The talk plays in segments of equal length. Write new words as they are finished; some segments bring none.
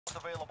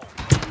available.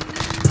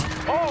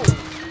 Oh!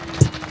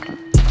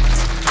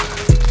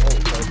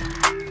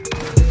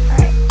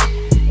 Alright.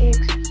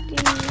 EXD.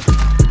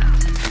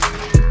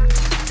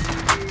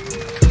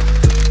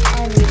 I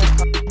need a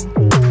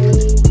fucking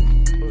baby.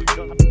 Oh, you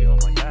don't have to be on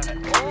like that.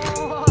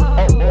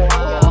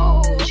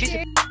 Oh, She's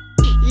okay.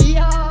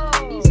 Yo!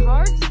 He's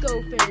hard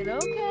scoping,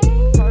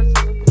 okay? Hard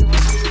scoping.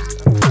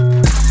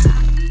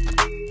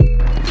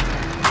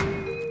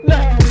 No,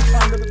 we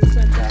found him at the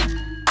center.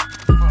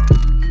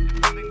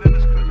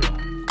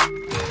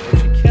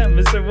 But you can't,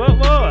 Mr.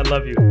 Whoa, I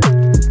love you.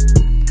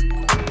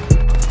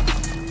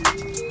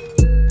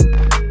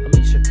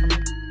 Alicia, come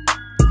in.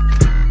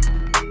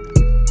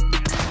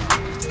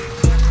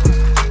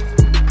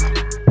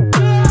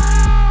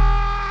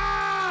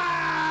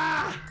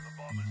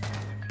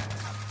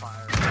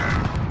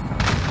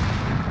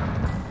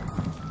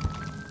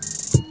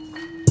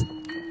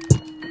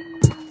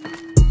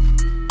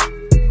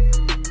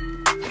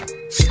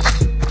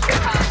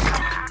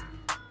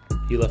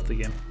 He left the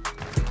game.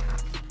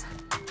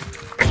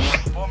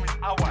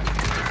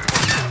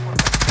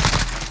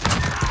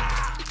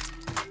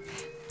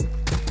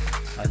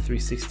 I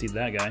 360'd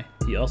that guy.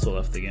 He also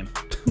left the game.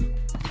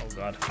 Oh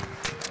god.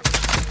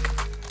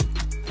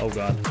 Oh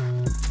god.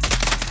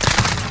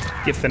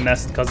 Get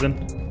finessed,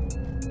 cousin.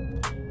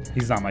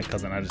 He's not my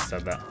cousin, I just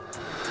said that.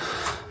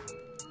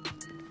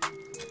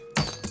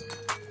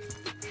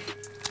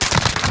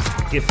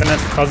 Get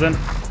finessed, cousin.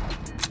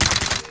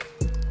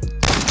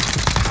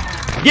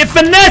 Get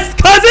finessed,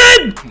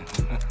 cousin!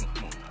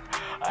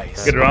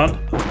 Good round.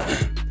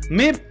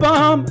 Me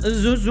bum,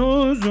 zoo,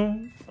 zoo,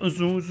 zoo,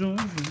 zoo, zoo.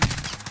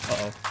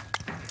 Uh-oh.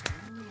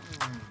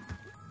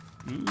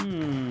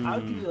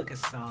 I'll give you like a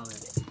solid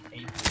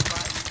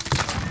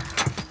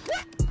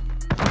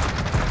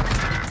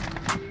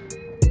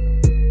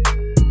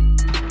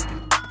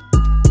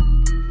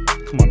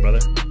 8.5. Come on, brother.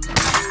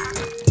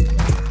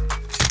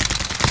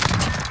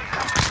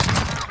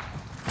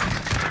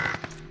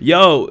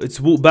 Yo, it's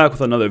Woot back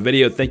with another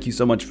video. Thank you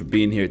so much for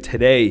being here.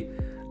 Today,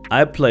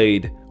 I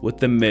played with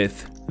the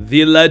myth,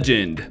 the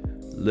legend,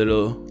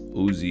 Lil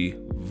Uzi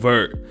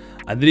Vert.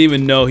 I didn't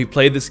even know he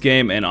played this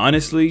game, and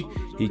honestly,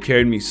 he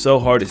carried me so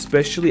hard,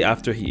 especially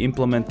after he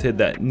implemented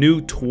that new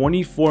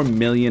 $24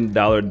 million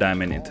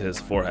diamond into his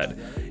forehead.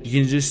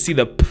 You can just see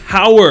the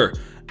power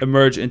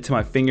emerge into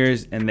my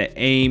fingers, and the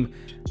aim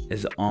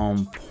is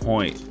on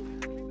point.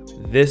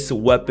 This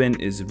weapon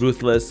is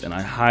ruthless, and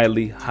I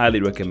highly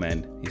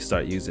recommend you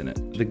start using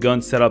it. The gun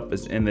setup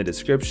is in the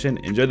description.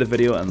 Enjoy the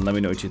video and let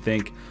me know what you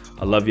think.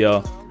 I love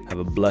y'all. Have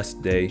a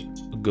blessed day.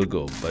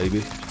 Go,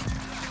 baby.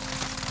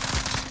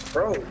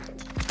 Bro,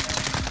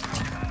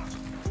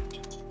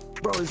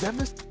 is that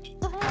Mr.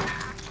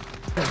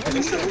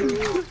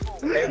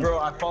 Hey, bro,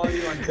 I follow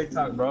you on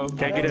TikTok, bro.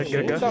 Can't get it,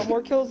 You got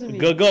more kills than me.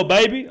 Go,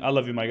 baby. I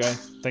love you, my guy.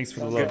 Thanks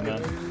for the love,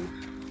 man.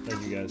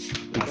 Thank you, guys.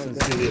 I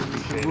sincerely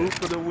appreciate Move it.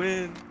 for the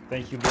win.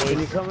 Thank you, boys. Here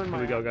we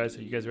go, guys.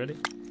 Are you guys ready?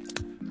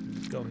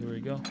 Let's go. Here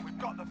we go. We've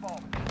got the bomb.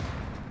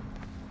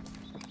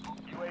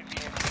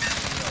 UAV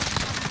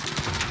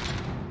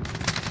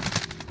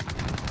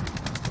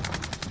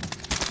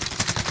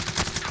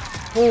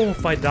Oh,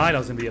 if I died, I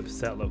was gonna be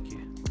upset, low-key.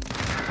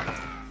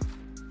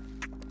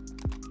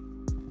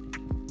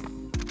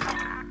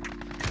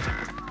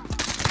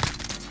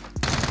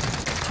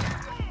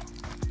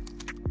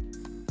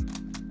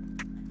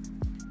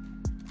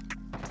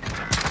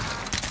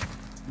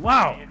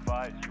 Wow!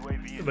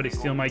 Everybody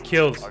steal my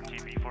kills.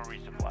 RTB for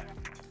resupply.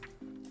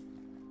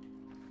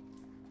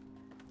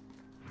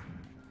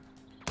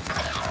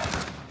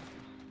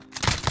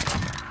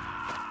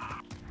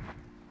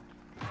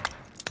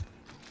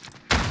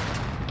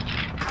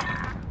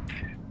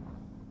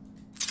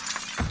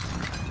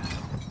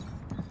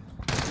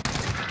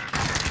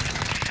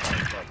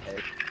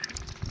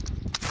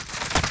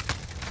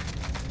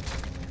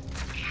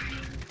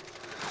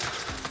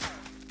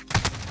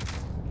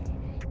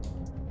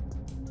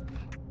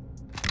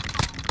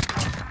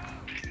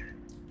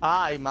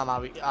 Ay,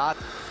 mama.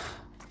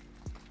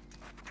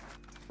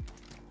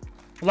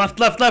 Left,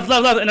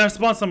 and I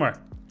spawn somewhere.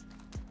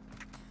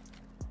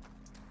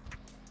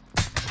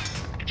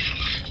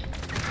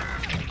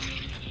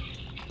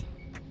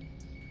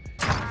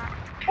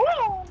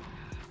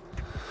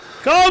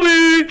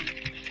 Kobe!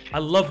 I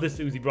love this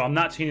Uzi, bro. I'm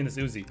not changing this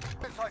Uzi.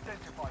 It's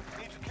identified.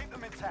 We need to keep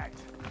them intact.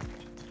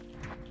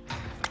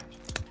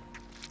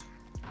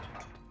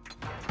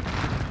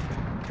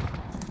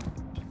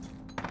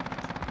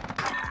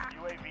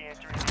 UAV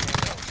entering the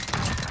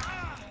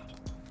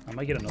I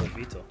might get another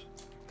veto.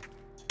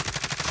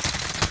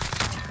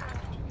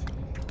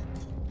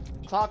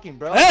 Talking,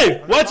 bro.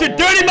 Hey, watch your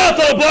dirty mouth,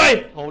 little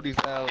boy! Hold these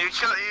L's. You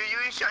shut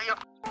your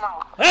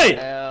mouth.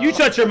 Hey, you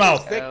shut your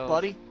mouth. Thick,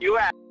 buddy. You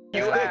ass.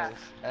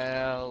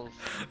 L's.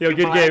 Yo,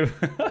 good game.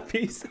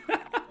 Peace.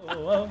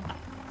 Oh, well.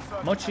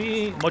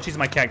 Mochi's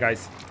my cat,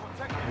 guys.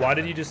 Why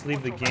did you just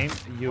leave the game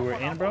you were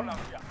in, bro? What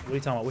are you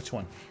talking about? Which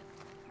one?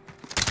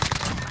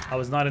 I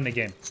was not in the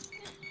game.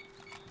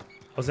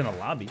 I was in a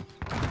lobby.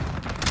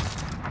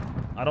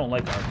 I don't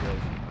like arcade.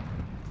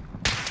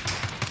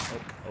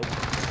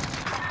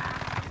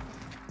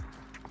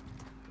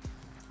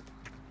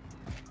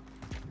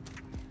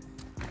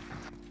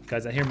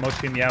 Guys, I hear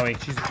Mochi meowing.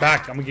 She's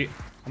back. I'm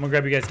gonna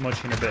grab you guys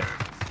Mochi in a bit.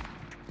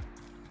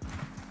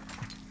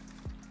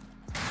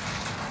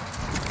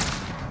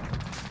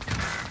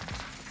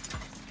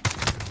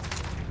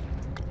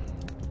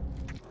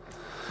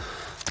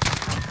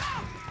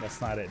 That's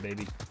not it,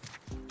 baby.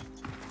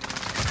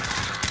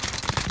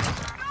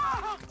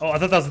 Oh, I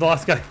thought that was the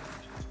last guy.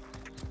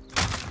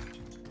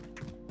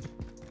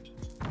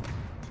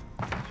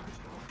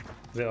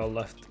 They all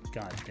left.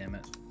 God damn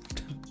it.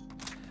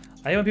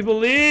 I hate when people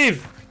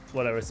leave!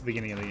 Whatever, it's the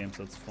beginning of the game,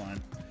 so it's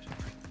fine.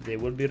 They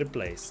will be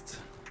replaced.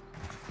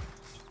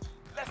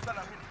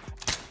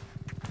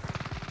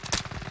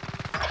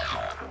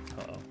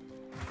 Uh-oh.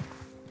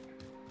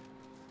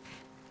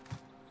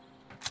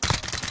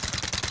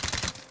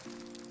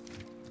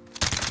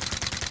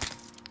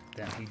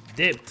 Damn, he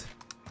dipped.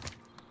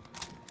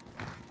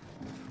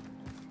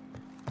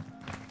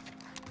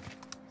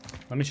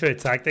 Let me show you a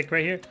tactic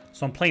right here.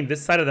 So I'm playing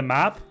this side of the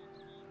map.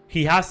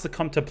 He has to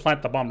come to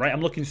plant the bomb, right?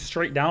 I'm looking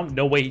straight down.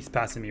 No way he's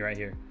passing me right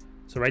here.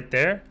 So right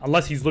there,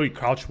 unless he's literally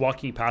crouch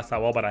walking past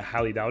that wall, but I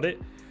highly doubt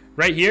it.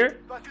 Right here,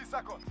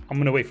 I'm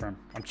gonna wait for him.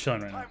 I'm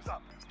chilling right now.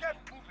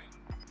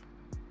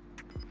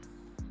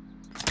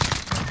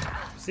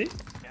 See?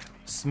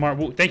 Smart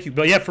move. Thank you.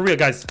 But yeah, for real,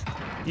 guys.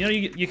 You know,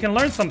 you can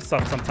learn some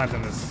stuff sometimes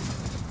in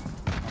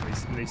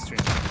these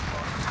streams.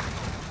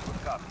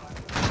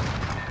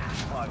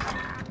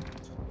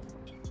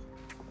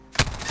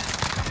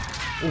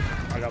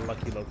 Oof, I got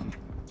lucky, Loki.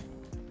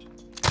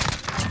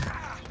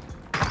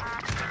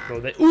 Bro,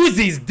 the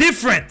Uzi's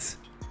different!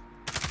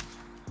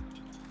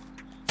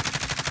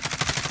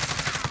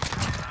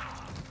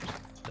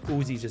 The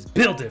Uzi's just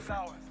built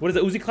different. What is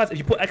the Uzi class? If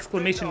you put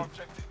exclamation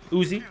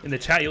Uzi in the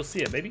chat, you'll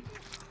see it, baby.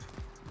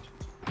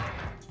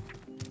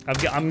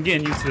 I'm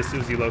getting used to this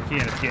Uzi, Loki,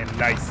 and it's getting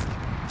nice.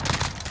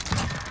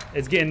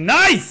 It's getting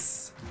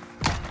nice!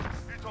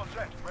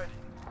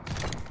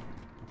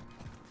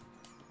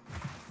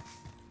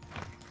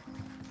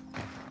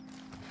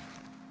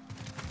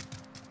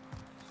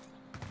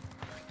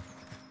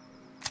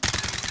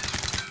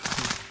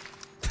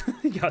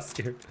 He got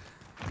scared.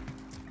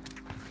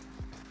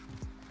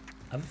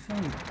 I have a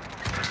feeling.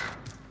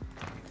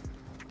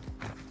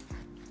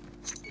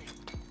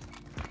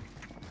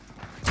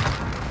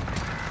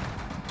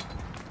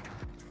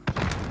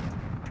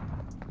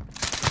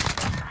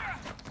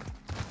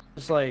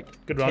 Just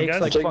like Good round, takes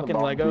guys. like fucking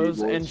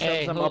Legos and shoves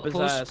Hey, them up his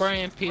who's ass.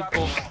 spraying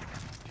people?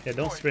 Yeah,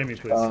 don't spray me,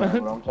 please.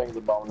 I'm taking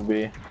the bomb to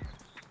be.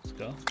 Let's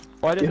go.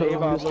 Why does Yo,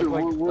 Avon look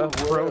like Mr.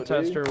 a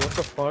protester? What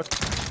the fuck?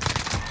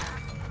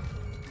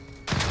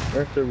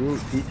 Mr. Woot,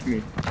 teach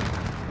me.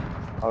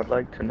 I would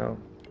like to know.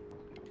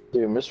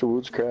 Dude, Mr.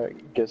 Woot's crack.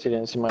 Guess he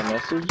didn't see my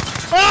message?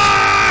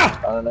 Ah!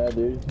 I don't know,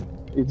 dude.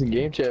 He's in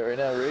game chat right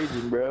now,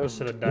 raging, bro. I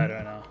should have died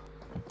right now.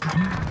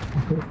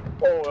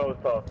 Oh, that was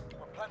tough.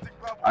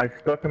 I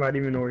stuck him, I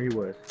didn't even know where he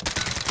was.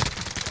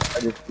 I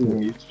just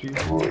mute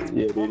people.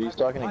 Yeah, dude, he's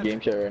talking to game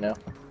chat right now.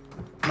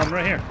 I'm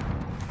right here.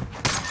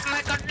 Oh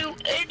my god, you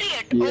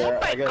idiot! Yeah, Oh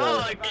my I gotta-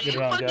 god, Good you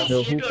round, fucking guys.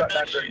 Yo, shit who on got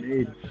that us.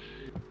 grenade?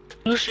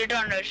 You shit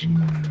on us.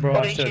 Bro,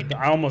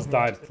 I almost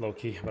died,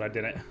 low-key, but I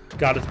didn't.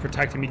 God is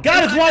protecting me.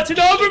 God is watching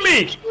over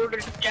me!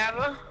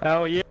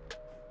 Hell yeah.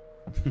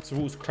 So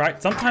who's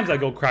crack? Sometimes I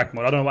go crack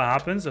mode. I don't know what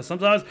happens. But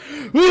sometimes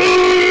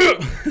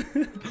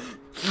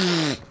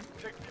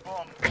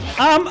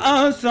I'm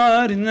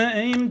outside in the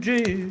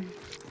AMG,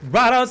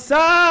 right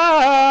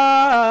outside.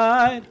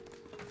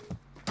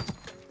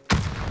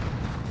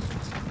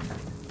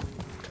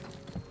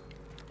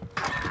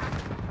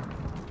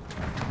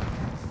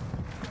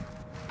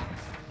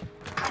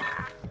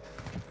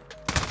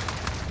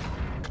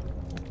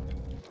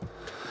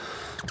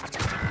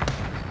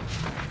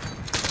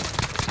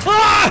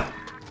 Ah!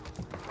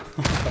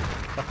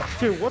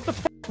 Dude, what the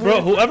fuck?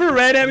 Bro, whoever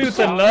ran at me with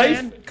the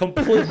knife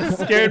completely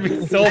scared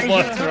me so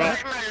much, bro. I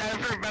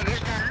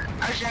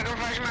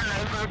sacrificed my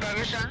life for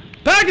Pakistan.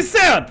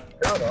 Pakistan!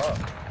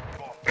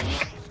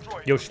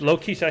 Yo,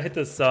 low-key, should I hit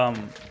this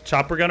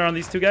chopper gunner on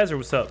these two guys, or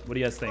what's up? What do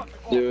you guys think?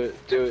 Do it,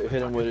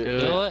 hit him with it.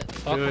 Do it.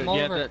 Fuck them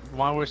Yeah, over.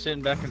 while we're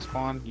sitting back in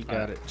spawn, you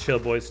got it. Chill,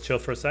 boys. Chill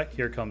for a sec.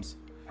 Here it comes.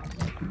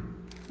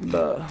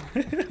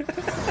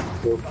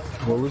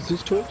 What was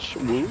this Twitch?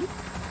 Woo?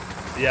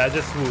 Yeah,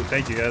 just woo.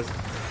 Thank you, guys.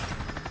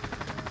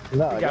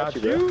 No, I got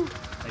you, bro.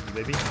 Thank you,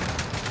 baby.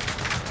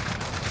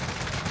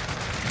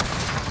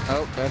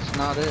 Oh, that's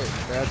not it.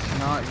 That's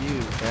not you.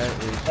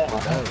 That is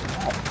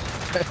no.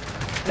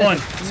 1,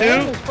 2,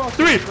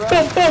 3. Boom,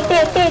 boom,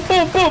 boom, boom,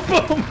 boom, boom,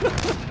 boom.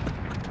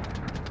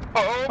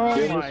 Oh Oh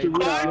Yeah, my Mr.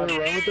 Woot, god. you wanna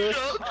run with us?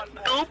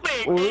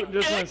 stupid. Woot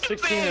just went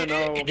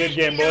 16-0. Good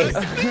game, boys.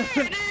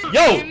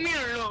 Yo! Leave me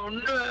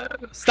alone.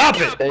 Stop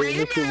it!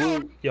 Hey, Mr.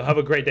 Woot. Yo, have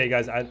a great day,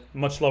 guys.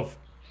 Much love.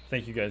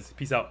 Thank you, guys.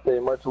 Peace out. Hey,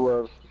 much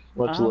love.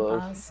 Much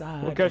love.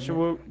 We'll catch you,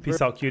 Woot.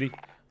 Peace out, cutie.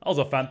 That was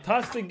a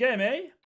fantastic game, eh?